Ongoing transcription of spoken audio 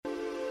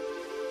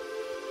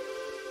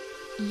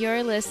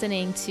You're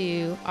listening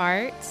to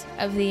Art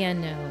of the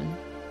Unknown,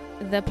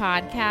 the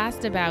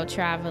podcast about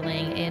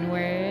traveling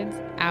inwards,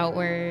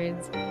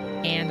 outwards,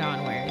 and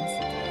onwards.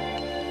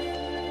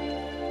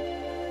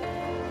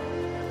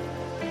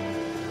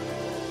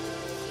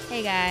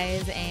 Hey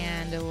guys,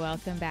 and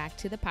welcome back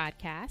to the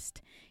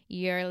podcast.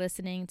 You're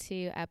listening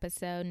to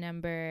episode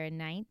number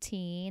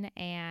 19,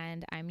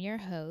 and I'm your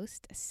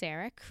host,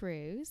 Sarah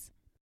Cruz.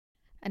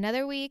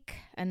 Another week,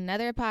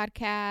 another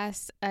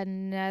podcast,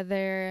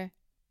 another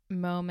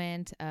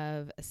moment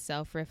of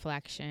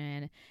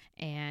self-reflection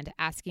and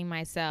asking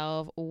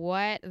myself,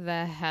 what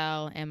the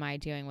hell am I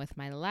doing with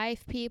my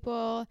life,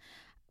 people?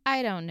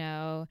 I don't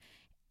know.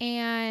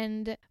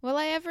 And will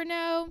I ever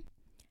know?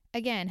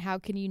 Again, how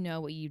can you know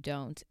what you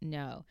don't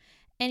know?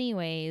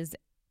 Anyways,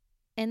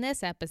 in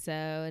this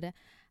episode,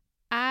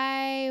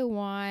 I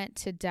want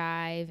to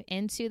dive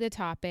into the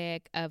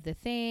topic of the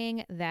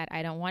thing that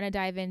I don't want to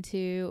dive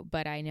into,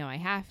 but I know I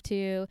have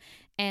to,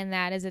 and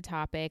that is a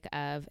topic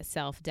of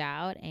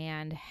self-doubt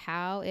and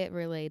how it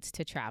relates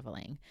to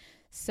traveling.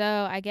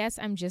 So I guess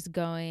I'm just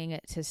going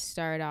to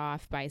start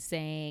off by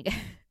saying,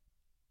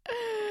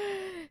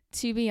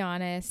 to be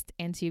honest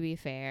and to be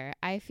fair,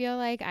 I feel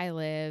like I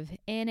live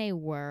in a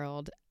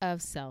world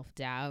of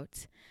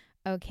self-doubt.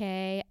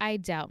 Okay, I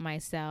doubt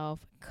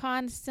myself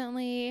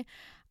constantly.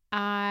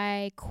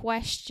 I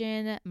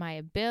question my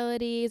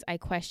abilities. I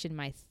question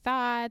my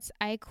thoughts.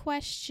 I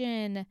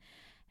question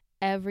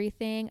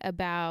everything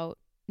about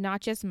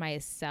not just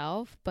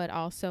myself, but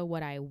also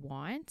what I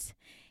want.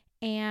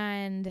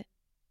 And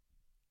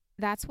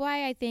that's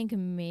why I think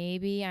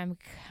maybe I'm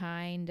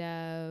kind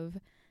of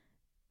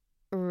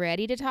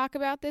ready to talk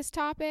about this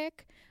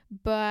topic,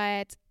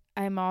 but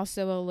I'm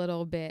also a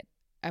little bit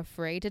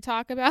afraid to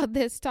talk about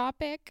this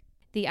topic.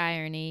 The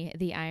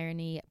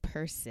irony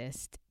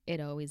persists. It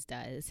always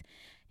does.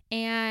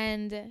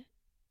 And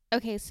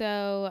okay,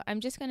 so I'm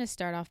just going to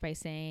start off by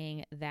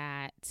saying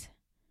that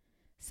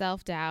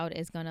self-doubt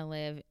is going to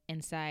live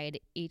inside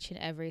each and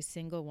every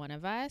single one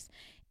of us.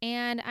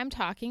 And I'm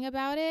talking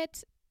about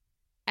it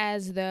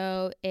as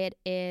though it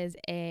is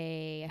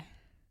a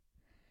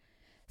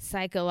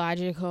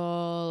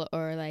psychological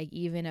or like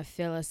even a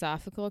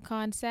philosophical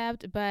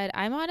concept, but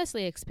I'm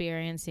honestly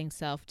experiencing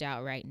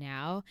self-doubt right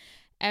now.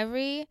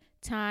 Every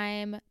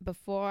time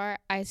before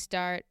I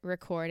start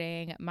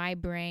recording, my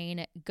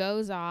brain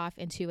goes off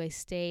into a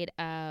state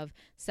of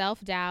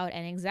self-doubt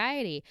and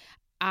anxiety.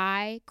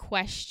 I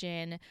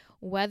question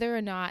whether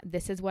or not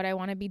this is what I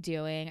want to be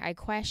doing. I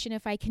question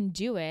if I can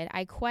do it.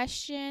 I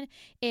question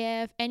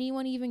if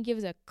anyone even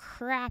gives a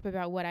crap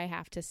about what I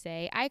have to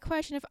say. I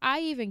question if I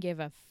even give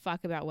a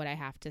fuck about what I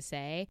have to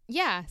say.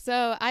 Yeah,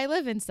 so I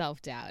live in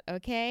self-doubt,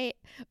 okay?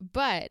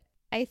 But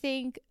I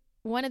think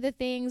one of the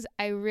things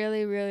I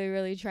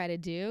really try to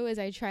do is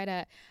I try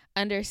to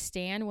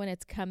understand when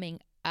it's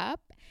coming up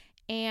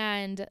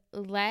and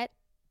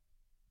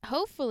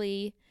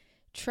hopefully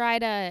try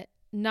to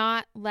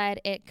not let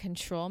it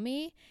control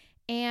me.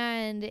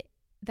 And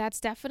that's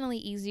definitely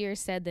easier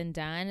said than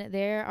done.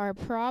 There are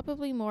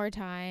probably more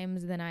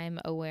times than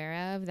I'm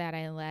aware of that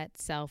I let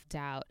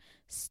self-doubt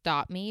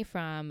stop me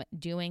from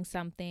doing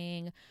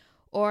something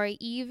or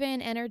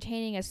even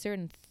entertaining a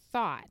certain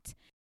thought.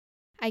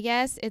 I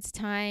guess it's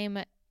time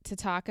to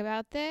talk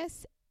about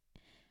this.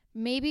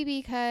 Maybe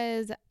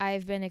because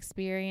I've been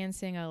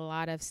experiencing a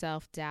lot of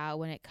self-doubt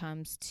when it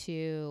comes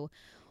to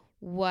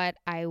what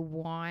I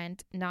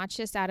want, not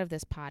just out of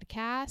this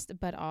podcast,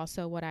 but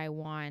also what I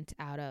want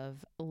out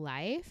of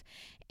life.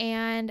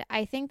 And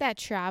I think that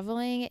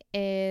traveling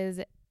is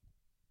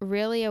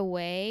really a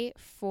way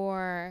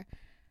for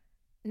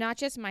not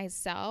just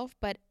myself,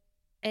 but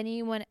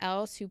anyone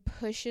else who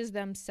pushes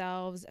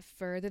themselves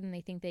further than they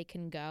think they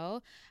can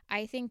go.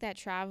 I think that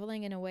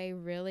traveling in a way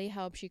really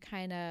helps you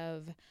kind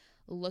of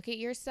look at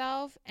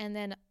yourself and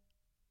then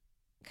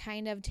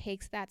kind of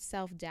takes that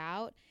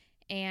self-doubt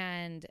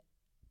and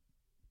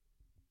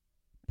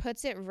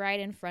puts it right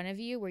in front of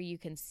you where you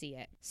can see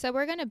it. So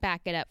we're going to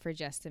back it up for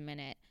just a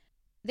minute.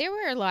 There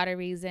were a lot of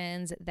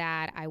reasons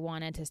that I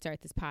wanted to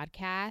start this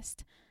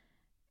podcast,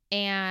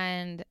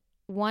 and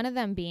one of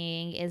them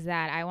being is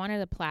that I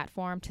wanted a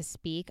platform to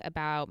speak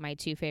about my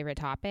two favorite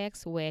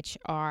topics, which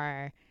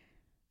are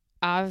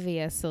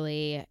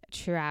obviously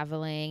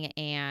traveling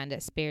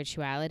and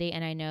spirituality.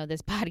 And I know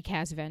this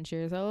podcast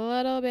ventures a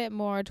little bit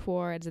more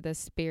towards the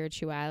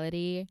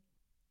spirituality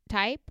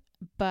type,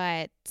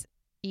 but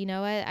you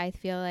know what? I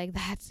feel like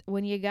that's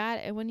when you're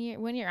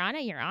on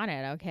it, you're on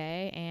it,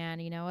 okay?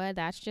 And you know what?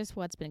 That's just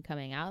what's been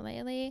coming out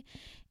lately.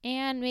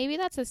 And maybe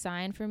that's a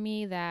sign for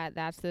me that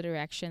that's the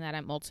direction that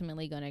I'm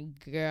ultimately going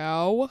to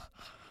go.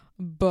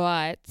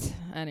 But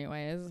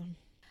anyways,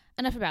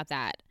 enough about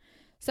that.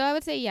 So I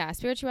would say, yeah,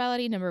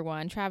 spirituality number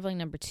 1, traveling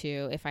number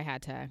 2, if I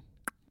had to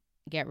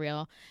get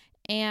real.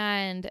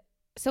 And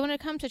so when it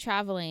comes to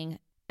traveling,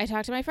 I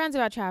talk to my friends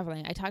about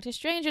traveling. I talk to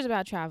strangers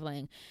about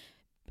traveling.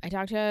 I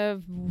talk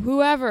to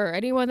whoever,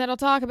 anyone that'll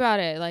talk about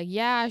it. Like,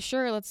 yeah,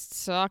 sure,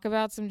 let's talk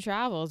about some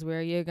travels. Where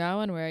are you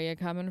going? Where are you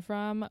coming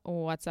from?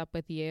 What's up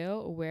with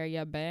you? Where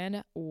you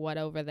been? What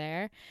over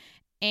there?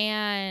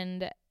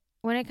 And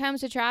when it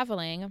comes to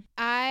traveling,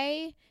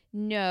 I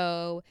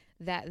know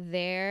that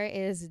there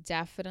is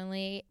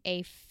definitely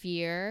a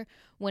fear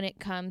when it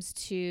comes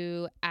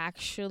to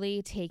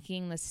actually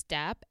taking the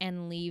step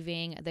and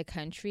leaving the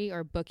country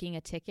or booking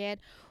a ticket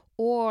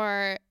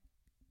or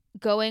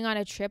going on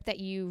a trip that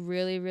you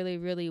really, really,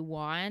 really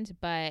want,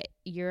 but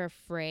you're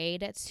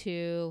afraid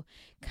to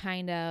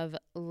kind of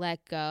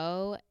let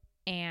go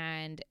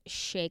and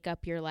shake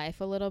up your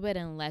life a little bit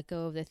and let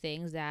go of the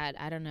things that,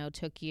 I don't know,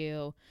 took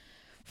you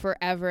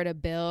forever to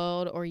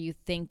build, or you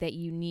think that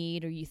you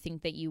need, or you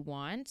think that you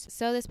want.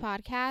 So this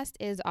podcast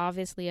is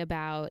obviously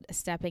about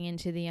stepping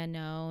into the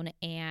unknown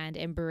and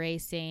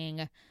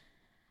embracing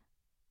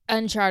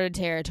uncharted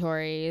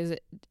territories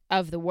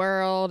of the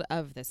world,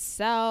 of the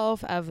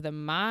self, of the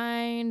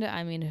mind.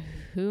 I mean,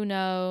 who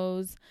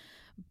knows?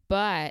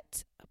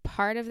 But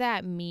part of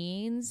that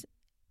means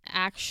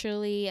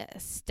actually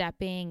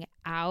stepping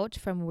out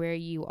from where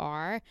you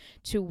are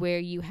to where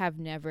you have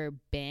never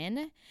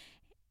been.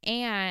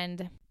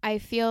 And I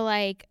feel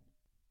like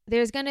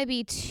there's going to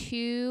be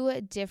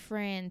two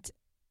different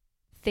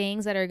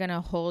things that are going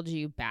to hold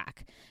you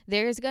back.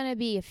 There's going to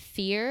be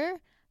fear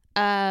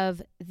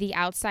of the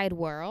outside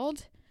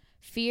world,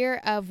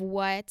 fear of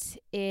what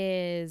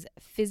is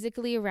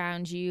physically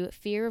around you,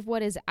 fear of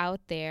what is out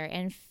there,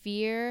 and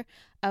fear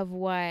of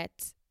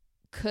what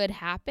could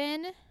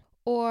happen,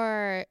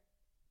 or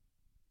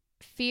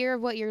fear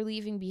of what you're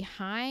leaving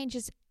behind,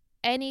 just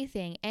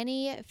anything,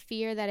 any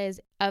fear that is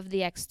of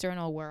the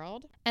external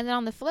world. And then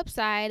on the flip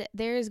side,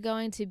 there's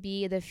going to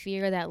be the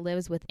fear that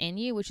lives within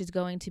you, which is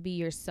going to be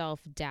your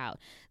self-doubt.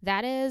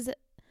 That is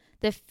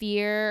the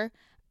fear,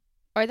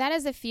 or that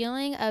is a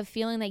feeling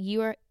that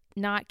you are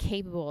not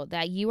capable,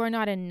 that you are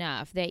not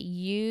enough, that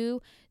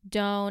you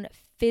don't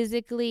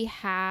physically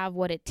have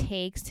what it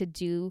takes to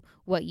do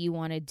what you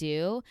want to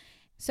do.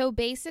 So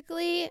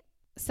basically,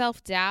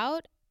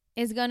 self-doubt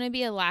is going to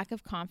be a lack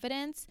of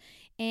confidence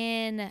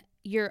in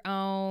your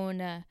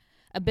own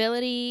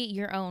ability,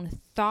 your own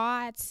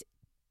thoughts,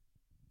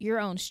 your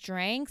own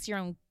strengths,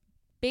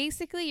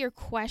 basically you're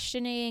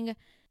questioning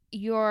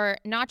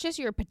not just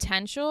your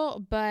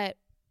potential, but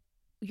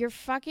your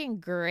fucking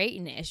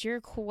greatness.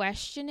 You're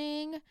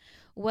questioning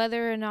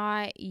whether or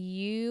not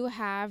you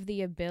have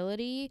the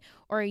ability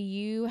or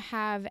you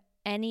have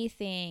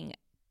anything.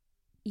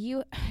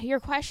 You're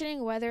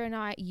questioning whether or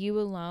not you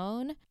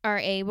alone are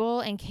able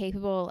and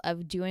capable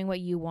of doing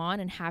what you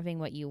want and having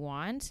what you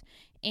want.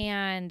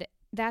 And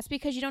that's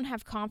because you don't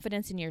have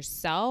confidence in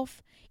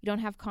yourself. You don't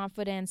have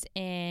confidence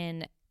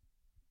in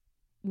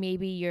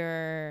maybe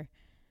your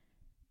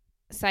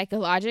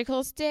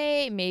psychological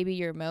state, maybe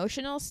your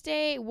emotional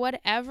state,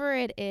 whatever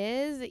it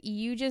is,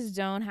 you just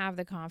don't have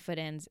the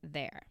confidence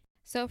there.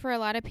 So for a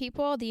lot of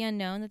people, the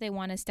unknown that they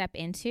want to step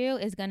into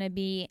is going to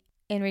be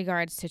in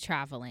regards to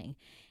traveling.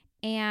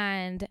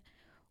 And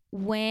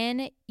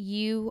when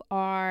you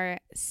are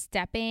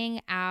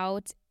stepping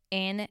out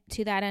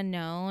into that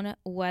unknown,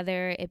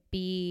 whether it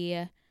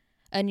be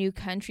a new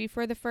country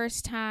for the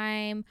first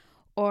time,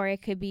 or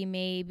it could be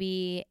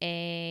maybe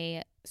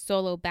a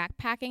solo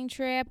backpacking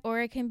trip,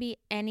 or it can be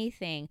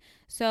anything.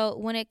 So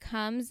when it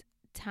comes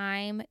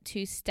time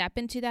to step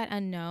into that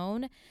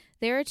unknown,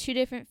 there are two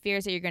different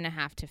fears that you're going to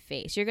have to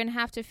face. You're going to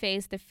have to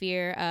face the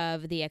fear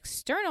of the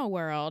external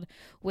world,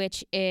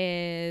 which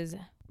is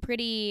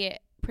pretty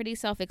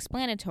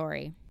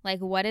self-explanatory. Like,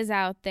 what is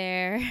out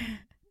there?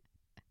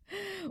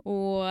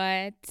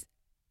 What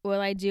will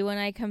I do when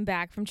I come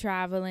back from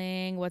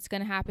traveling? What's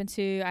going to happen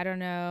to, I don't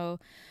know,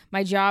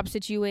 my job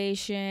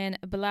situation,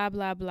 blah,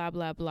 blah, blah,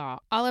 blah, blah.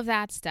 All of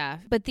that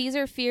stuff. But these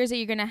are fears that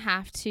you're going to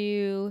have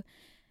to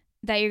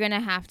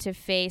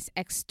face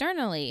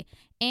externally.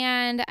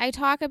 And I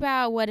talk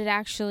about what it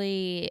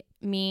actually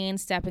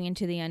means stepping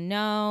into the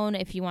unknown.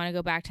 If you want to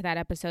go back to that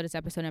episode, it's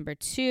episode number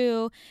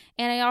 2.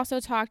 And I also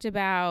talked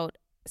about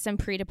some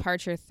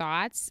pre-departure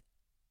thoughts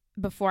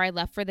before I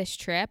left for this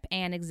trip,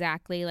 and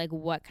exactly like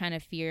what kind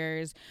of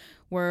fears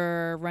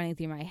were running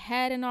through my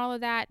head and all of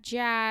that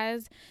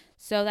jazz.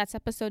 So that's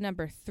episode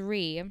number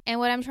 3. And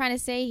what I'm trying to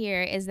say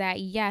here is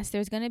that, yes,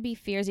 there's going to be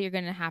fears that you're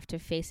going to have to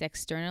face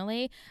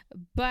externally.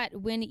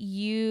 But when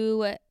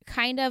you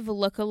kind of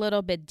look a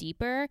little bit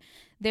deeper,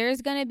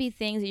 there's going to be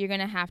things that you're going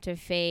to have to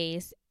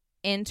face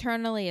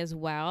internally as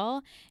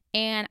well.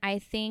 And I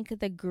think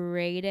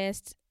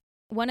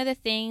one of the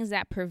things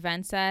that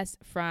prevents us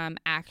from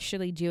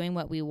actually doing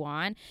what we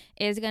want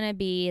is going to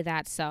be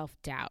that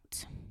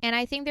self-doubt. And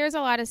I think there's a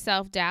lot of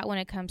self-doubt when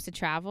it comes to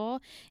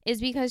travel,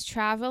 is because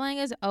traveling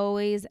is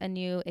always a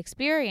new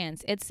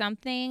experience. It's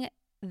something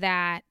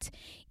that,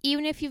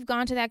 even if you've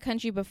gone to that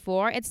country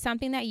before, it's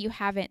something that you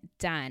haven't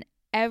done.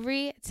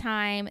 Every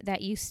time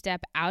that you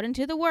step out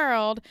into the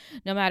world,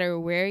 no matter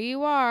where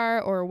you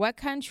are or what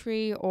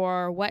country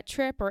or what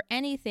trip or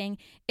anything,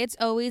 it's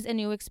always a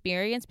new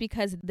experience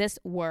because this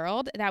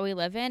world that we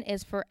live in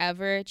is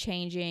forever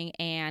changing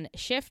and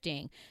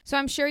shifting. So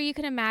I'm sure you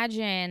can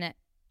imagine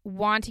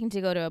wanting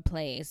to go to a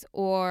place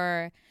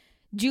or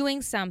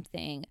doing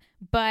something,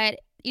 but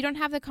you don't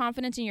have the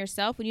confidence in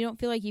yourself when you don't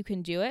feel like you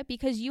can do it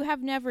because you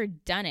have never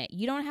done it.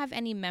 You don't have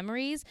any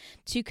memories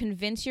to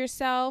convince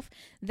yourself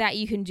that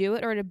you can do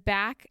it or to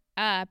back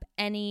up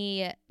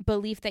any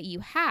belief that you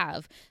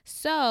have.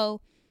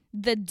 So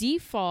the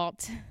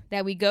default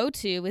that we go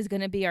to is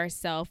going to be our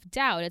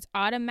self-doubt. It's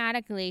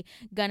automatically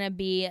going to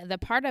be the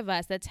part of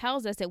us that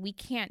tells us that we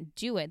can't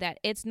do it, that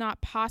it's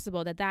not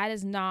possible, that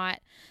is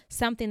not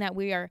something that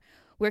we're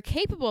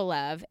capable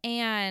of.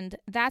 And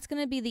that's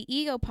going to be the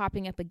ego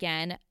popping up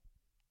again,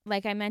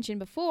 like I mentioned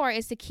before,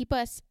 is to keep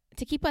us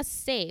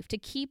safe, to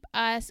keep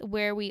us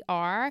where we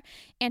are,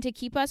 and to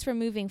keep us from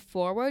moving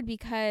forward,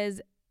 because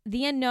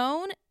the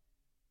unknown,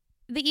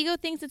 the ego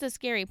thinks it's a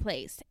scary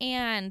place.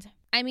 And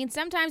I mean,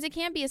 sometimes it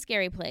can be a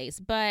scary place,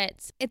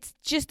 but it's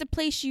just a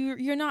place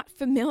you're not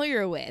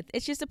familiar with.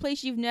 It's just a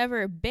place you've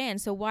never been.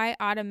 So why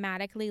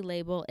automatically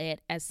label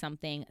it as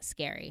something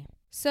scary?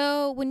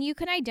 So when you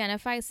can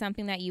identify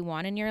something that you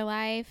want in your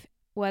life,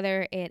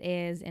 whether it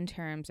is in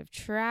terms of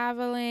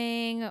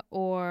traveling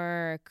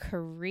or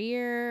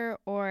career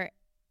or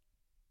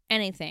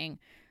anything,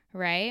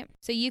 right?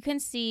 So you can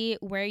see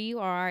where you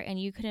are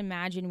and you can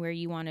imagine where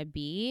you want to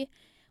be.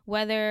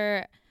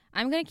 Whether,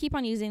 I'm going to keep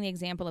on using the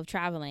example of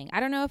traveling.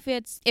 I don't know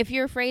if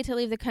you're afraid to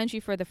leave the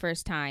country for the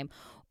first time,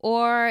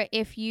 or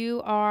if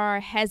you are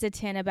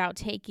hesitant about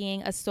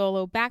taking a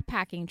solo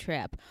backpacking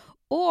trip,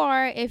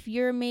 or if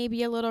you're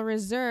maybe a little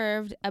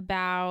reserved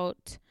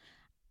about,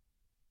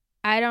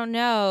 I don't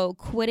know,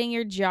 quitting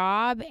your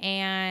job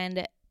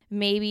and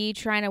maybe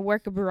trying to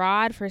work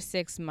abroad for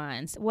 6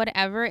 months,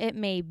 whatever it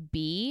may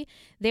be.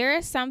 There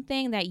is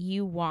something that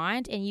you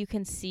want and you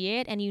can see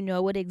it and you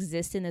know it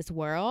exists in this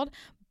world,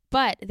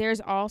 but there's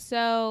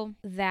also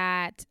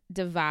that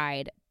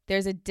divide.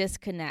 There's a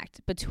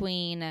disconnect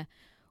between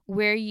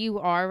where you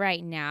are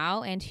right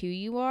now and who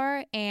you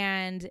are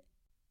and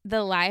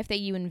the life that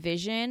you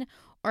envision,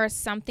 or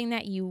something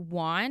that you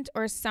want,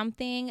 or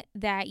something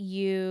that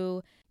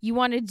you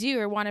want to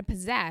do or want to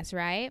possess,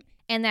 right?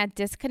 And that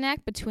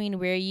disconnect between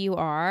where you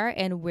are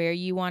and where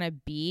you want to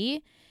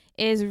be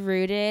is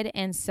rooted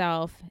in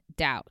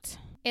self-doubt.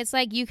 It's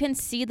like you can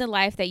see the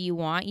life that you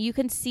want. You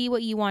can see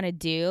what you want to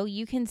do.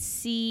 You can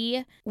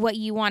see what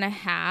you want to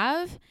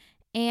have.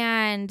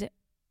 And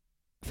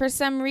for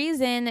some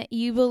reason,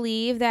 you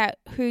believe that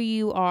who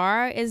you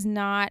are is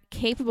not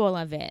capable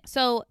of it.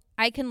 So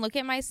I can look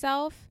at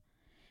myself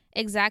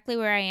exactly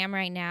where I am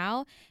right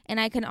now, and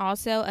I can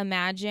also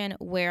imagine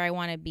where I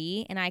want to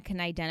be, and I can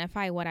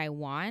identify what I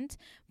want.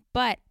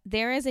 But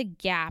there is a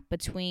gap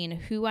between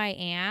who I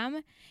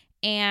am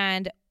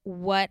and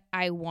what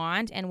I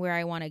want and where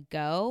I want to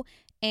go.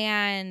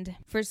 And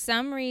for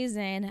some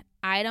reason,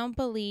 I don't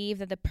believe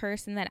that the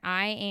person that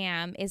I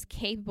am is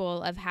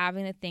capable of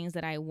having the things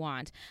that I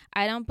want.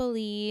 I don't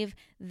believe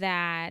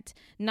that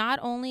not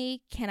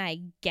only can I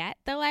get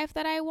the life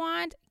that I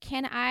want,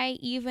 can I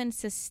even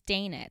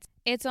sustain it?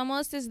 It's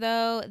almost as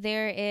though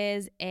there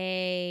is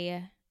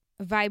a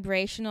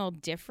vibrational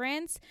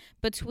difference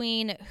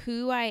between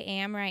who I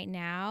am right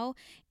now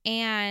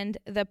and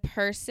the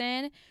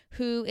person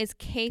who is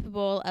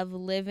capable of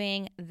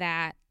living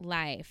that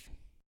life.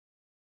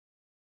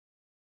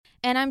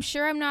 And I'm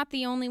sure I'm not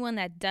the only one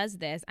that does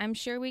this. I'm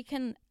sure we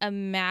can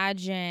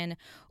imagine,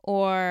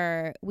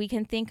 or we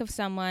can think of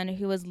someone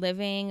who is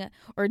living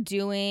or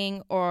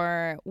doing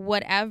or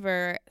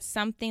whatever,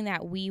 something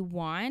that we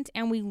want,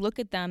 and we look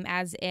at them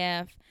as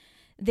if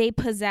they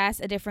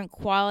possess a different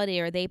quality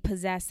or they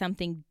possess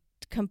something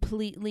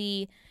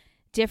completely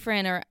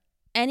different or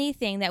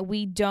anything that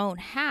we don't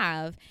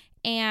have.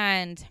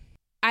 And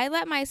I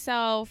let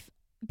myself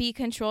be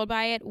controlled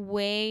by it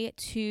way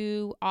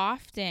too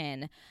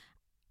often.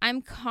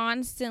 I'm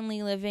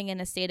constantly living in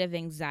a state of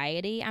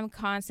anxiety. I'm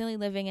constantly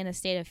living in a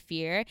state of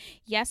fear.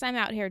 Yes, I'm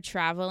out here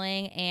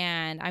traveling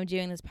and I'm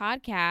doing this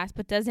podcast,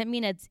 but doesn't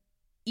mean it's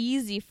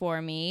easy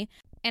for me.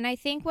 And I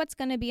think what's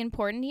going to be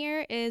important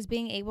here is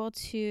being able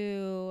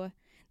to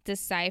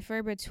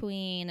decipher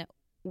between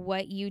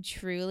what you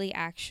truly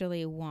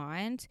actually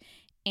want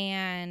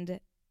and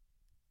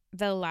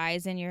the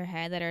lies in your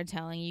head that are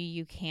telling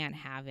you can't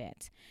have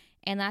it.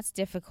 And that's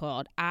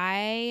difficult.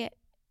 I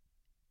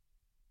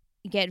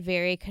get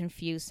very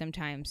confused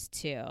sometimes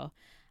too.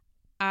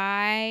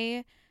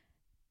 I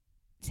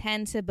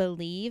tend to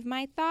believe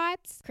my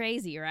thoughts.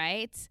 Crazy,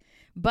 right?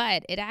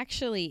 But it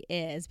actually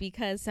is,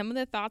 because some of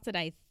the thoughts that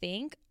I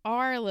think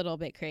are a little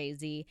bit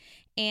crazy.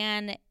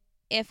 And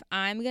if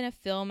I'm going to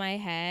fill my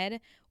head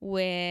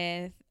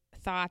with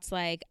thoughts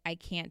like, I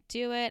can't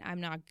do it, I'm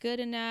not good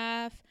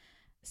enough,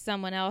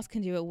 someone else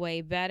can do it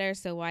way better,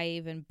 so why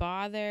even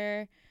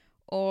bother,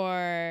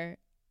 or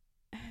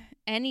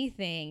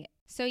anything.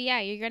 So yeah,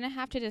 you're going to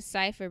have to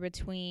decipher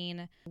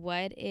between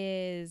what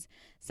is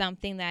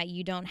something that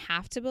you don't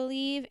have to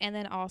believe and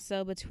then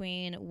also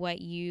between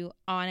what you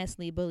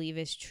honestly believe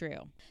is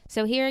true.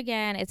 So here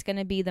again, it's going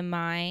to be the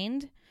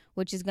mind,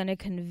 which is going to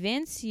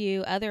convince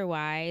you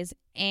otherwise,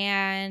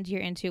 and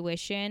your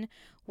intuition,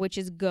 which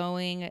is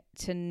going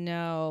to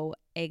know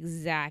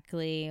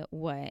exactly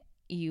what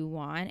you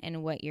want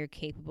and what you're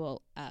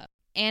capable of.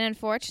 And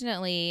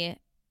unfortunately,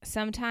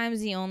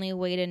 sometimes the only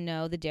way to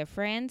know the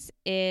difference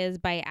is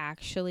by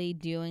actually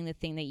doing the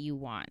thing that you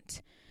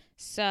want.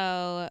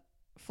 So,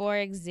 for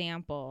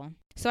example,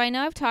 I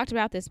know I've talked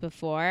about this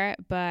before,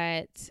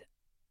 but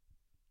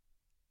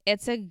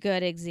it's a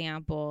good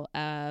example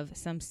of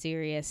some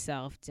serious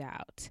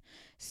self-doubt.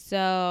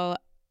 So,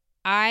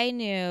 I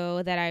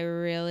knew that I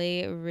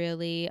really,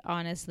 really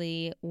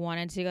honestly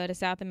wanted to go to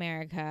South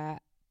America.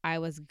 I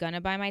was going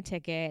to buy my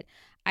ticket.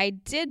 I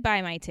did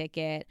buy my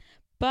ticket,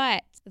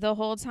 but the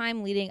whole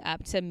time leading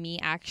up to me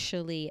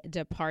actually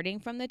departing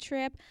from the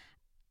trip,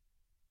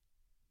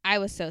 I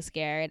was so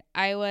scared.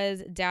 I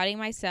was doubting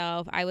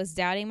myself. I was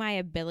doubting my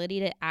ability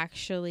to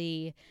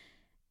actually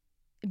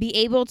be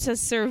able to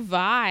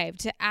survive,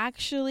 to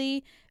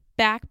actually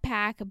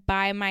backpack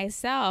by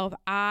myself.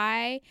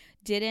 I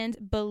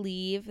didn't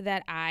believe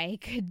that I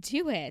could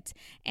do it.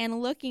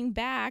 And looking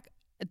back,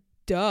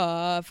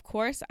 duh, of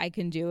course I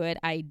can do it.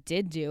 I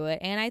did do it.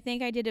 And I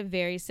think I did it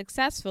very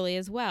successfully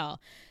as well.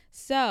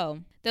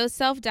 So those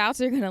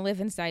self-doubts are going to live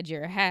inside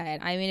your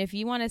head. I mean, if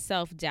you want to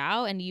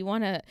self-doubt and you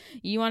want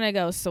to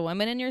go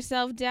swimming in your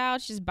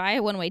self-doubt, just buy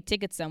a one-way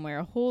ticket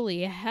somewhere.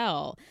 Holy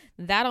hell.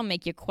 That'll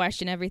make you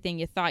question everything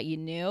you thought you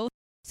knew.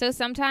 So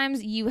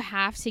sometimes you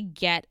have to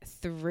get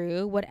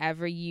through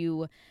whatever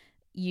you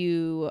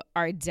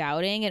are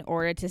doubting in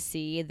order to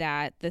see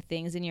that the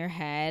things in your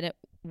head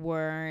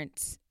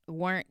weren't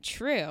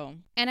true.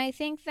 And I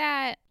think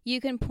that you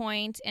can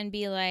point and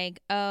be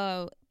like,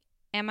 oh,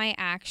 am I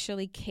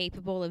actually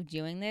capable of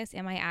doing this?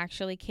 Am I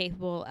actually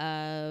capable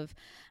of,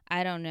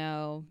 I don't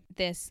know,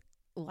 this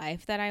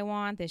life that I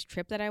want, this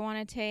trip that I want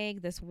to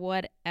take, this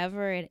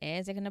whatever it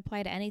is? It can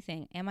apply to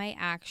anything. Can I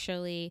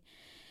actually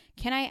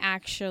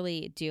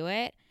do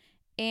it?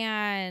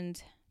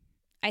 And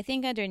I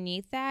think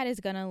underneath that is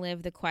going to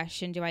live the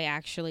question, do I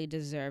actually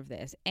deserve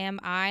this? Am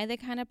I the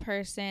kind of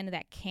person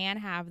that can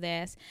have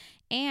this?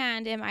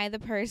 And am I the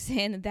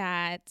person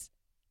that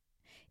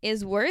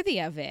is worthy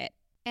of it?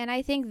 And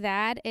I think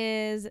that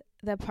is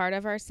the part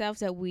of ourselves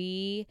that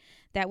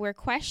we're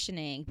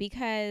questioning,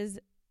 because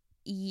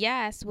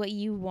yes, what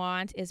you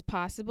want is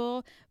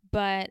possible,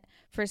 but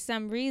for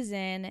some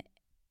reason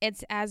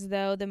it's as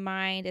though the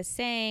mind is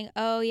saying,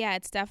 oh yeah,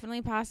 it's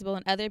definitely possible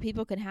and other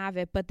people can have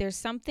it, but there's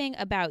something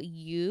about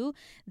you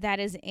that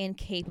is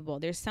incapable.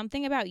 There's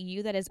something about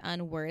you that is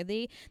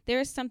unworthy.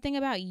 There's something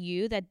about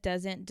you that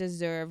doesn't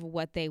deserve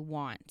what they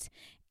want.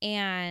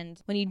 And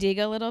when you dig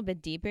a little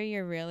bit deeper,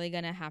 you're really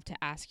going to have to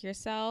ask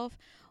yourself,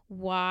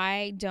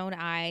 why don't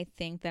I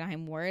think that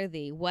I'm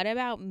worthy? What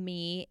about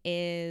me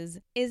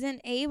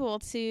isn't able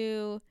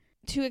to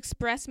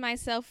express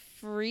myself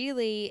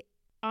freely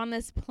on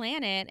this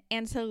planet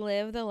and to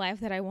live the life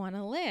that I want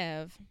to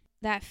live?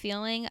 That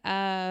feeling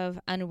of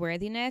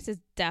unworthiness is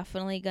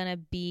definitely going to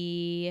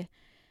be,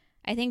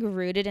 I think,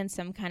 rooted in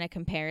some kind of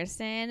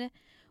comparison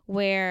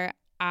where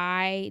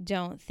I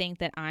don't think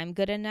that I'm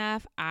good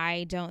enough.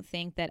 I don't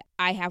think that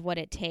I have what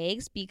it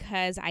takes,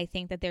 because I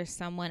think that there's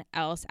someone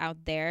else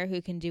out there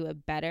who can do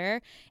it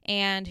better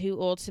and who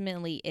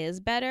ultimately is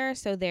better.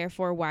 So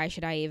therefore, why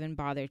should I even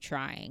bother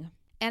trying?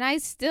 And I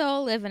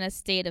still live in a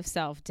state of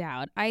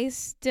self-doubt. I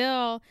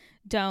still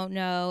don't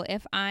know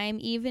if I'm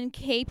even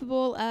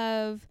capable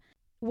of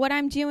what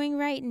I'm doing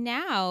right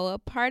now.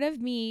 Part of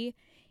me,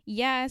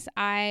 yes,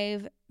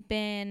 I've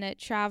been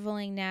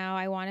traveling now,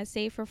 I want to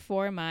say for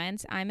 4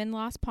 months. I'm in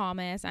Las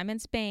Palmas, I'm in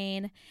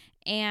Spain,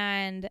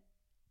 and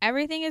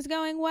everything is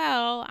going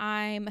well.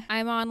 I'm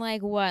on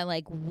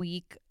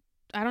week,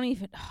 I don't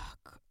even,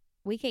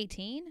 week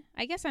 18?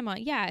 I guess I'm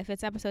on, yeah, if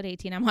it's episode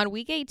 18, I'm on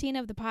week 18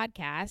 of the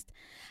podcast.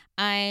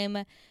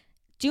 I'm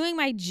doing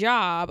my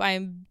job.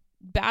 I'm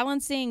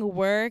balancing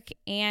work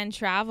and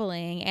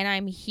traveling, and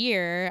I'm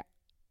here.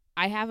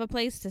 I have a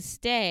place to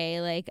stay.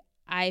 Like,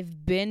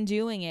 I've been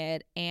doing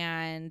it,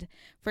 and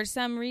for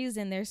some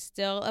reason there's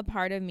still a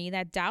part of me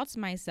that doubts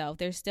myself.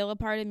 There's still a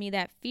part of me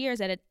that fears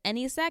that at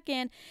any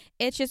second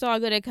it's just all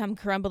going to come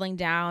crumbling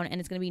down and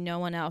it's going to be no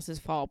one else's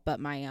fault but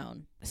my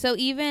own. So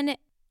even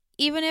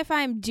if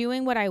I'm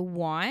doing what I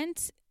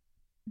want,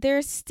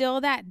 there's still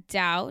that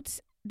doubt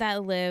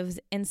that lives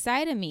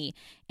inside of me.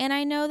 And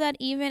I know that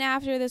even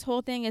after this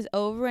whole thing is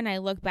over and I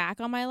look back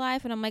on my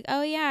life and I'm like,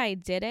 oh yeah, I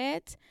did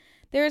it,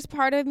 there's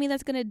part of me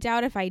that's going to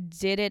doubt if I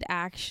did it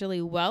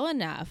actually well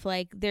enough.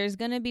 Like, there's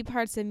going to be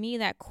parts of me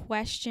that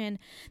question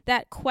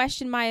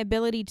my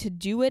ability to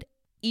do it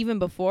even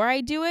before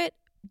I do it,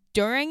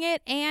 during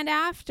it, and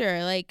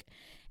after. Like,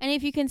 and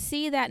if you can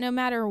see that no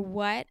matter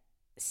what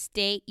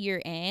state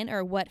you're in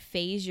or what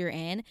phase you're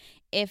in,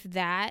 if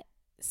that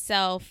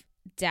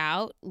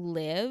self-doubt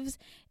lives,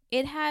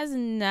 it has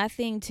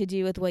nothing to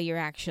do with what you're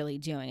actually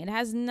doing. It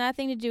has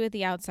nothing to do with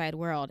the outside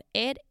world.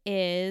 It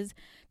is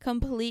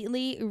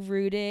completely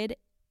rooted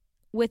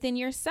within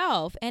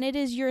yourself, and it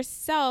is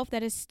yourself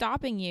that is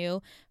stopping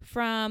you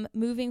from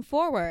moving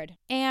forward.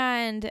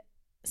 And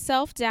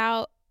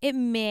self-doubt, it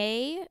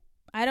may,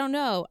 I don't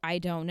know,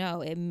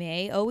 it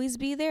may always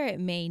be there, it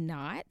may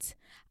not.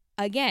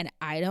 Again,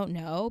 I don't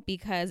know,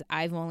 because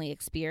I've only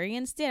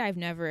experienced it. I've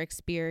never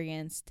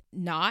experienced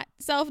not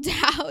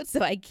self-doubt,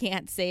 so I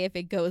can't say if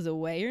it goes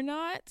away or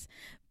not.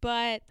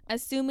 But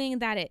assuming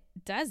that it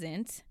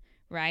doesn't,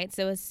 right?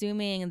 So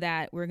assuming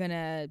that we're going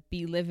to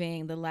be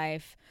living the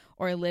life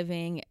or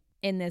living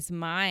in this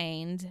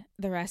mind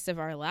the rest of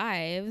our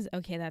lives.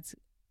 Okay,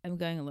 I'm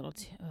going a little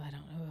too, I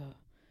don't know.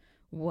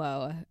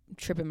 Whoa, I'm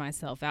tripping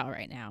myself out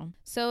right now.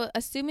 So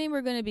assuming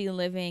we're going to be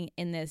living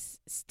in this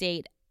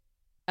state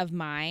of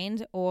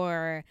mind,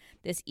 or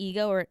this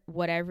ego, or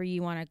whatever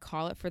you want to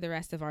call it, for the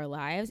rest of our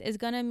lives, is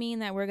going to mean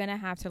that we're going to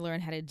have to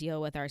learn how to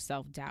deal with our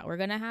self-doubt. We're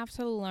going to have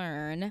to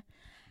learn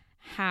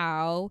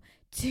how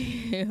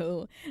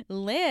to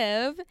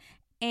live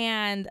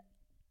and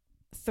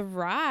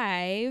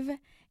thrive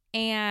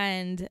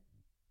and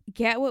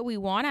get what we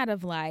want out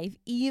of life,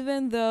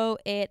 even though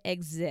it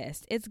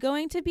exists. It's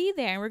going to be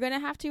there, and we're going to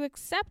have to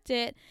accept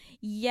it,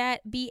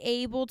 yet be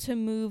able to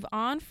move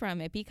on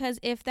from it. Because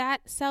if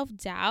that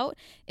self-doubt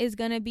is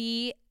going to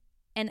be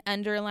an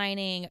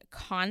underlining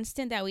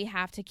constant that we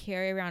have to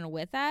carry around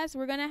with us,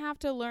 we're going to have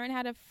to learn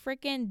how to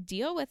freaking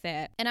deal with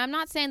it. And I'm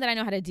not saying that I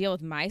know how to deal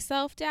with my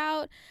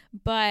self-doubt,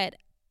 but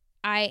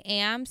I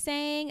am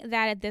saying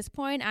that at this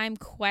point, I'm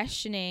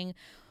questioning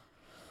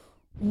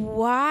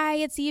why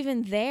it's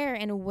even there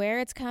and where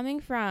it's coming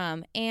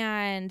from,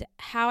 and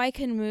how I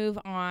can move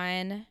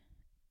on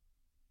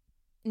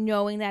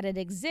knowing that it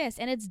exists.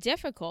 And it's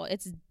difficult.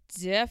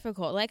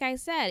 Like I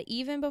said,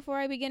 even before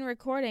I begin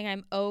recording,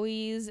 I'm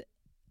always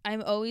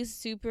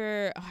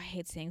super, I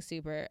hate saying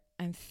super,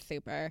 I'm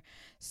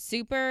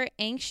super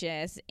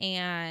anxious.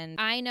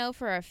 And I know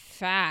for a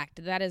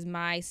fact that is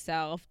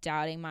myself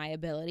doubting my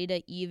ability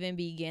to even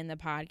begin the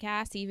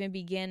podcast, even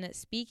begin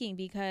speaking,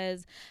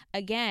 because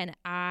again,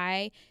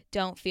 I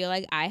don't feel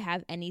like I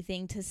have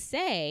anything to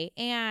say.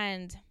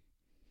 And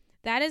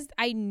that is,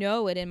 I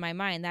know it in my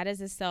mind, that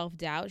is a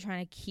self-doubt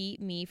trying to keep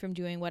me from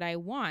doing what I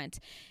want.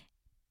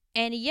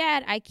 And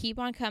yet I keep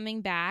on coming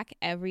back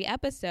every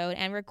episode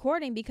and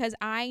recording, because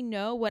I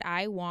know what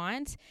I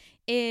want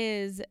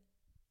is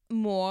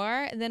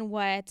more than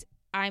what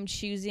I'm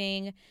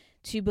choosing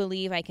to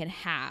believe I can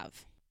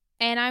have.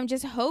 And I'm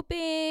just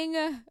hoping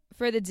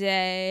for the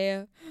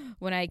day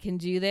when I can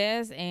do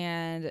this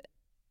and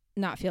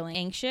not feeling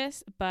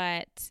anxious,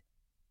 but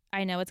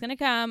I know it's going to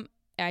come.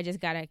 I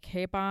just got to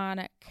keep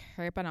on.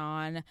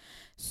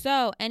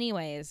 So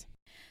anyways,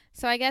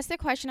 so I guess the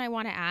question I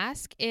want to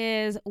ask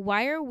is,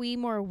 why are we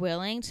more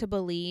willing to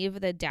believe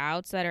the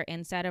doubts that are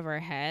inside of our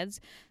heads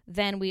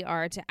than we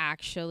are to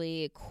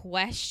actually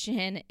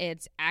question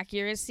its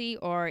accuracy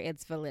or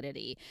its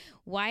validity?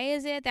 Why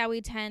is it that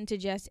we tend to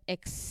just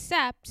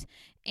accept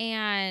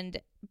and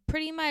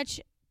pretty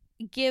much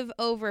give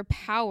over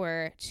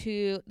power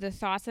to the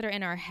thoughts that are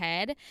in our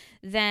head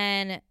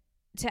than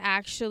to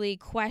actually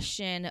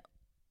question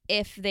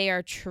if they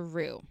are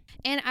true?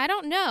 And I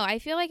don't know. I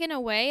feel like in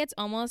a way it's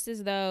almost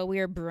as though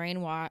we're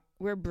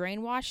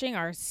brainwashing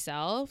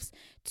ourselves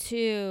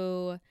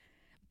to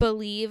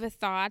believe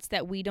thoughts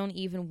that we don't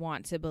even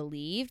want to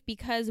believe,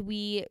 because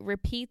we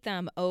repeat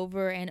them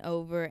over and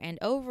over and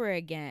over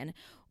again.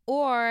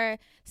 Or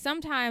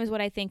sometimes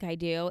what I think I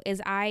do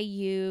is I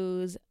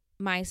use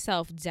my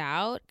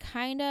self-doubt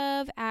kind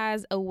of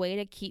as a way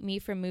to keep me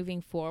from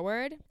moving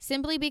forward,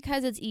 simply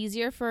because it's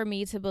easier for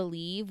me to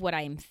believe what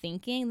I'm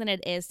thinking than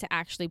it is to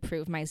actually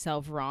prove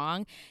myself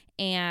wrong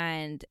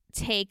and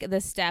take the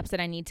steps that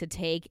I need to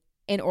take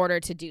in order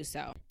to do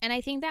so. And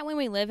I think that when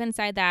we live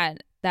inside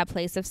that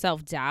place of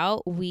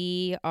self-doubt,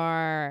 we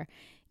are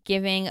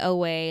giving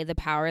away the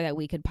power that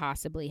we could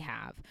possibly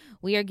have.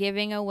 We are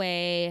giving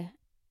away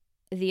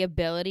the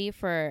ability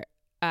for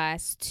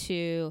us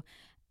to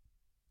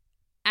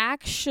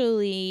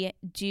actually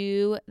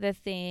do the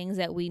things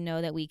that we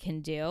know that we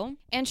can do.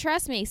 And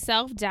trust me,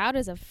 self-doubt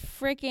is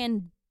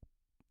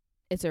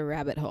it's a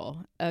rabbit hole,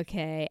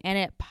 okay? And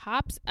it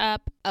pops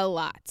up a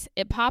lot.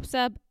 It pops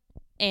up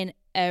in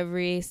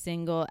every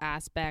single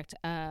aspect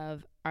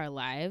of our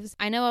lives.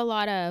 I know a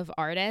lot of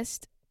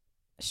artists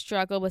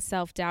struggle with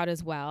self-doubt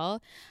as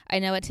well. I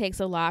know it takes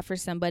a lot for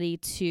somebody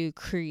to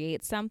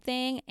create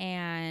something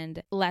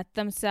and let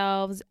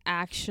themselves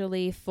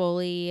actually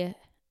fully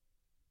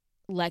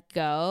let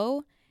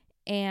go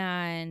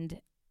and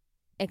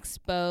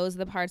expose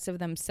the parts of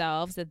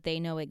themselves that they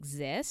know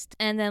exist,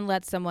 and then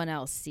let someone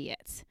else see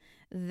it.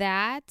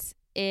 That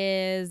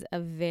is a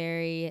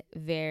very,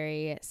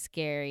 very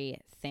scary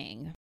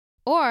thing.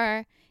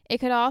 Or it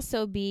could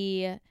also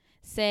be,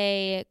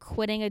 say,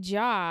 quitting a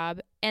job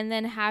and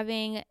then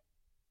having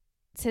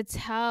to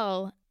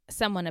tell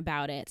someone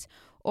about it,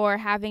 or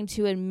having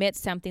to admit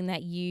something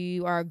that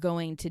you are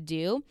going to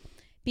do,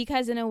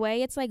 Because in a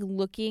way, it's like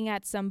looking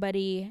at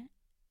somebody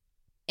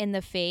in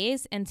the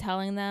face and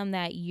telling them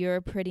that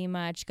you're pretty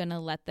much going to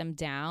let them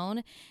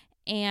down.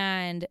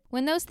 And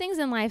when those things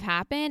in life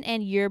happen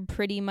and you're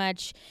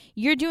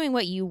doing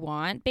what you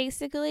want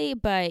basically,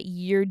 but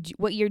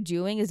what you're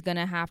doing is going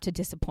to have to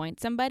disappoint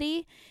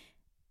somebody,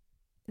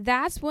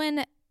 that's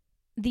when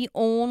the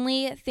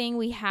only thing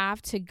we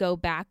have to go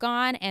back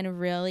on and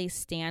really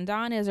stand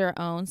on is our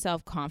own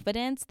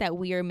self-confidence that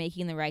we are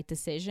making the right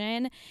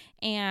decision.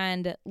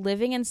 And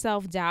living in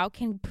self-doubt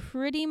can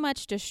pretty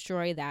much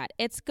destroy that.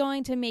 It's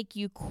going to make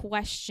you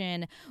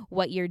question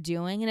what you're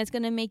doing, and it's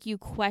going to make you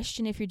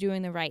question if you're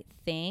doing the right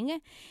thing.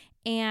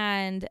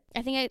 And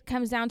I think it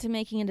comes down to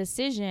making a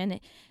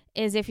decision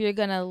is if you're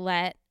going to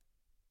let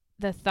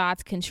the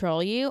thoughts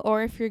control you,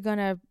 or if you're going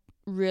to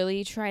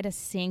really try to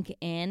sink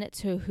in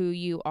to who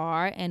you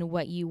are and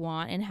what you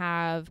want and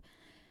have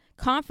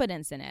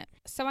confidence in it.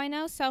 So I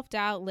know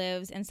self-doubt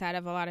lives inside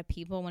of a lot of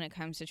people when it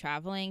comes to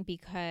traveling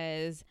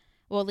because,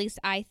 well, at least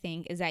I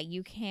think, is that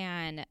you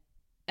can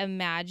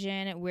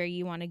imagine where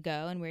you want to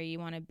go and where you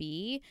want to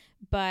be,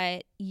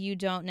 but you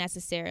don't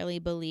necessarily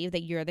believe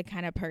that you're the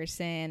kind of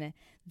person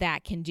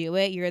that can do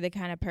it. You're the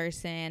kind of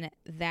person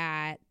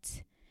that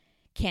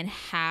can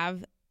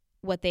have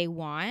what they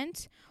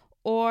want.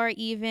 Or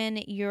even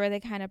you're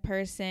the kind of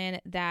person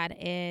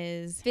that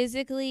is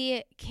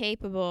physically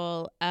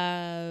capable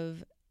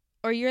of,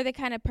 or you're the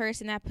kind of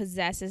person that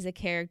possesses the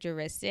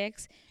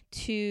characteristics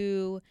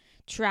to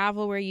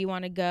travel where you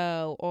want to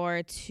go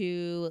or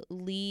to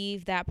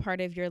leave that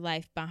part of your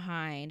life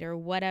behind or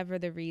whatever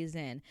the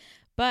reason.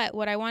 But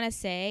what I want to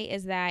say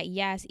is that,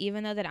 yes,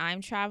 even though that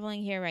I'm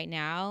traveling here right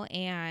now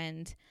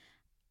and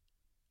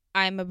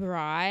I'm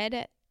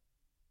abroad,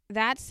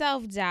 that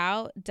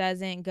self-doubt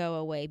doesn't go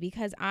away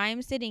because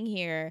I'm sitting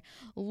here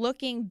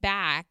looking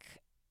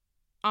back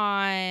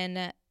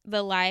on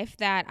the life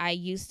that I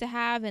used to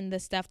have and the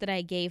stuff that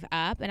I gave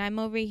up. And I'm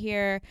over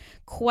here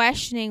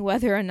questioning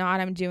whether or not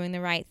I'm doing the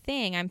right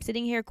thing. I'm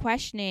sitting here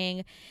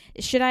questioning,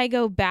 should I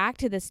go back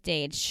to the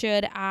stage?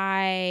 Should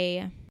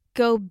I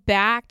go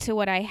back to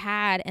what I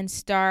had and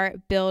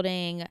start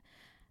building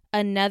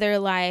another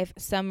life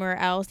somewhere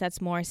else that's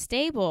more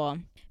stable?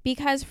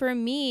 Because for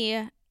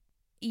me,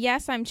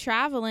 yes, I'm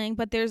traveling,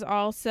 but there's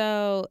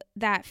also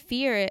that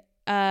fear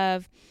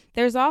if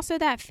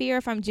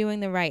I'm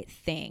doing the right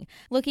thing.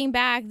 Looking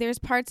back, there's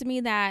parts of me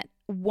that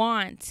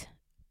want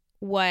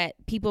what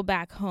people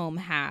back home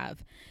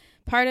have.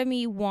 Part of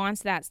me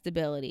wants that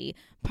stability.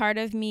 Part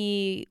of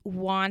me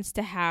wants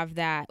to have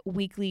that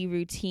weekly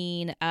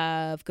routine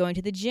of going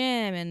to the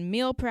gym and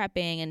meal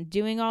prepping and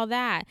doing all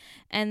that.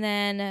 And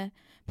then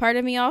part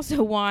of me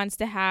also wants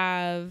to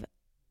have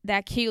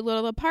that cute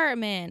little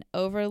apartment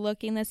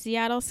overlooking the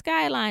Seattle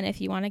skyline, if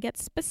you want to get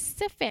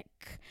specific.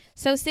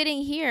 So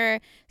sitting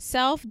here,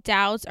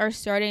 self-doubts are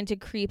starting to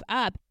creep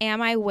up.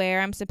 Am I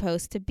where I'm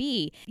supposed to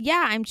be?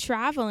 Yeah, I'm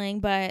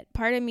traveling, but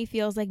part of me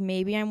feels like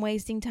maybe I'm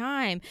wasting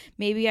time.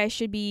 Maybe I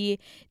should be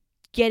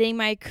getting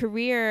my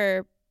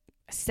career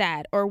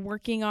set or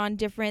working on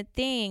different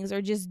things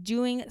or just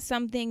doing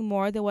something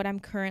more than what I'm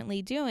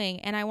currently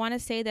doing. And I want to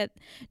say that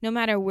no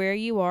matter where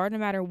you are, no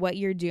matter what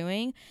you're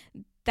doing,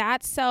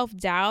 that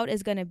self-doubt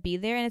is going to be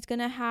there, and it's going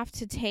to have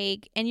to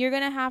and you're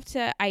going to have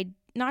to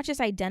not just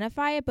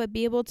identify it, but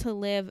be able to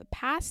live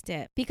past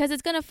it because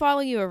it's going to follow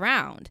you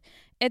around.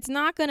 It's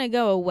not going to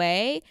go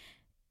away,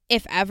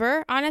 if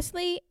ever,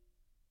 honestly,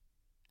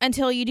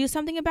 until you do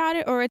something about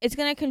it, or it's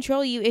going to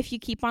control you if you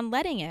keep on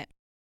letting it.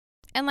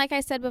 And like I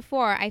said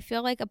before, I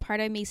feel like a part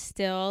of me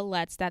still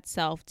lets that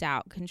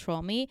self-doubt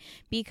control me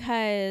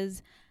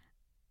because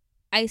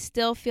I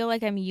still feel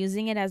like I'm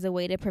using it as a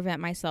way to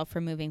prevent myself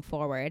from moving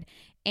forward.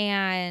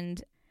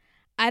 And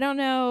I don't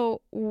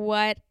know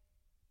what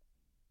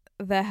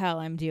the hell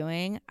I'm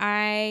doing.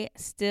 I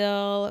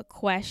still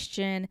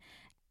question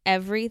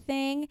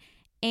everything.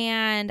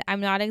 And I'm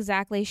not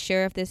exactly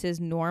sure if this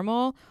is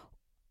normal,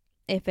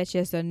 if it's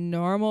just a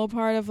normal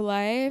part of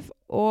life,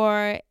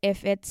 or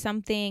if it's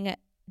something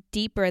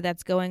deeper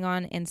that's going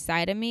on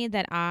inside of me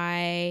that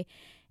I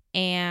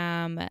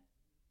am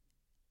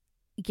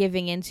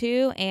giving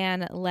into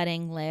and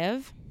letting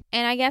live.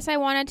 And I guess I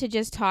wanted to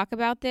just talk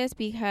about this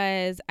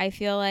because I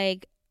feel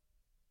like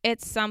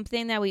it's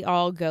something that we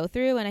all go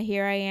through. And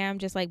here I am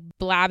just like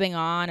blabbing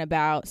on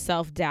about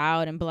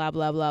self-doubt and blah,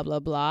 blah, blah, blah,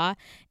 blah.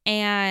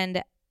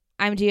 And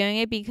I'm doing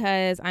it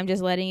because I'm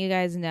just letting you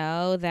guys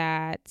know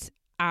that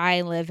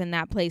I live in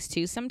that place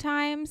too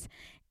sometimes.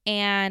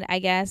 And I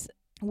guess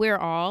we're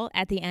all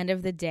at the end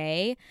of the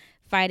day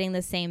fighting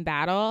the same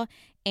battle.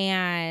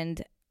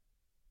 And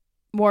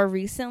more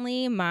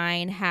recently,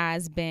 mine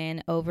has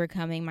been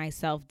overcoming my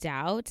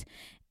self-doubt.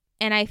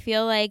 And I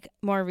feel like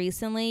more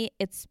recently,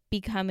 it's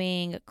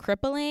becoming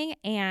crippling.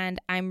 And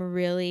I'm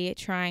really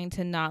trying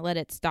to not let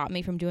it stop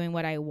me from doing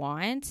what I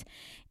want.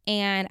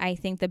 And I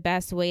think the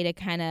best way to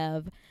kind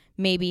of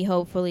maybe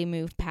hopefully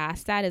move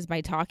past that is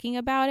by talking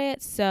about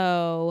it.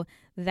 So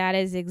that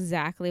is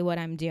exactly what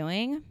I'm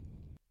doing.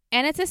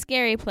 And it's a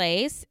scary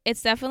place.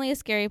 It's definitely a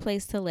scary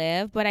place to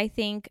live. But I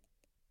think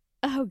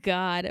Oh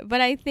God.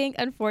 But I think,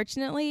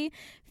 unfortunately,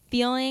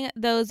 feeling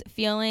those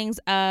feelings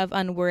of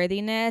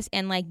unworthiness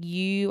and like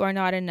you are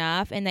not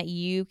enough and that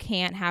you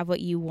can't have what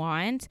you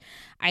want,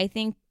 I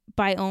think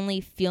by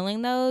only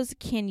feeling those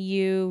can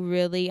you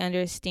really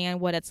understand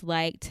what it's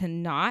like to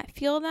not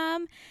feel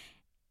them.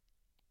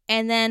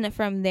 And then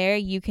from there,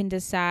 you can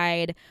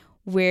decide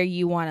where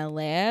you want to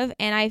live.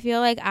 And I feel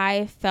like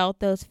I felt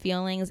those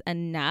feelings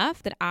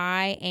enough that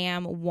I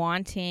am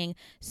wanting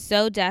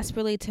so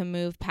desperately to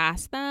move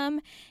past them.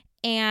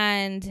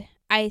 And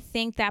I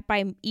think that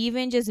by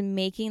even just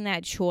making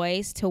that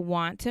choice to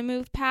want to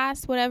move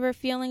past whatever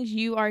feelings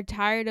you are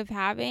tired of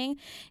having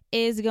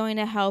is going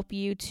to help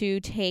you to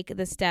take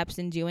the steps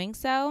in doing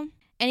so.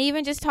 And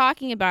even just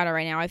talking about it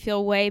right now, I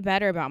feel way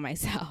better about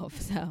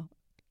myself. So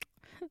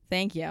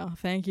thank you.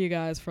 Thank you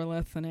guys for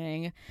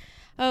listening.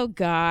 Oh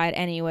God.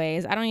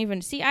 Anyways, I don't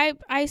even see,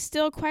 I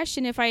still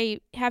question if I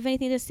have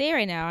anything to say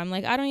right now. I'm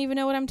like, I don't even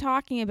know what I'm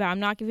talking about. I'm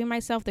not giving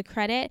myself the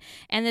credit.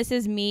 And this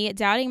is me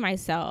doubting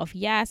myself.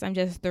 Yes, I'm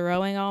just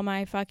throwing all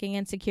my fucking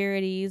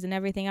insecurities and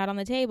everything out on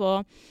the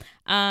table.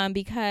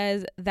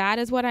 Because that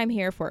is what I'm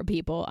here for,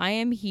 people. I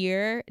am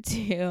here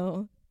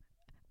to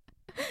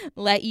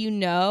let you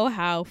know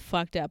how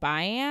fucked up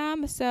I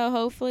am. So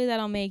hopefully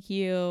that'll make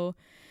you,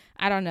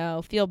 I don't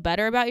know, feel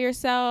better about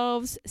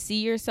yourselves,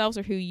 see yourselves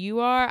for who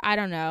you are. I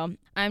don't know.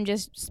 I'm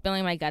just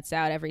spilling my guts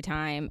out every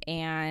time,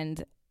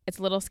 and it's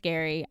a little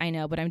scary, I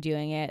know, but I'm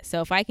doing it.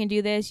 So if I can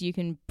do this, you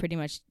can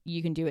do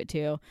it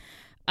too.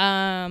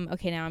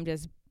 Okay, now I'm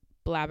just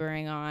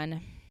blabbering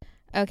on.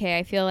 Okay,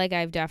 I feel like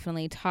I've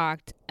definitely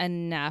talked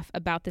enough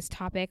about this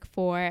topic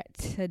for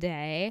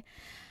today.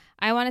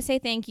 I want to say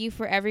thank you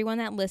for everyone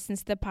that listens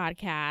to the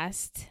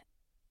podcast.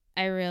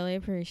 I really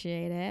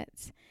appreciate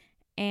it.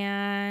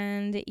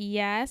 And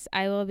yes,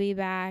 I will be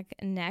back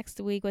next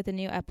week with a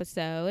new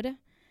episode.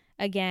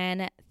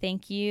 Again,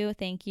 thank you,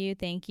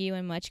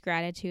 and much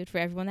gratitude for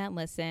everyone that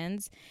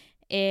listens.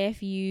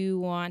 If you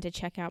want to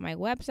check out my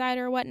website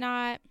or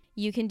whatnot,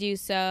 you can do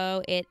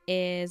so. It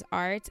is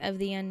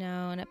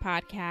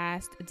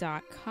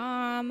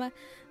artsoftheunknownpodcast.com.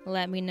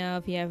 Let me know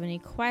if you have any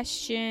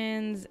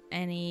questions,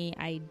 any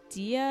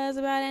ideas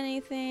about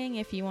anything.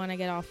 If you want to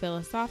get all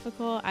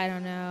philosophical, I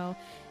don't know.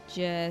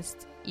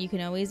 You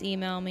can always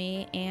email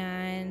me.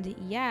 And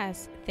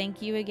yes,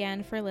 thank you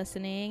again for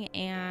listening.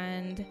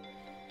 And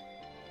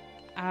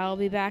I'll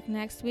be back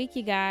next week,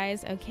 you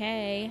guys.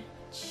 Okay.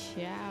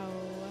 Ciao.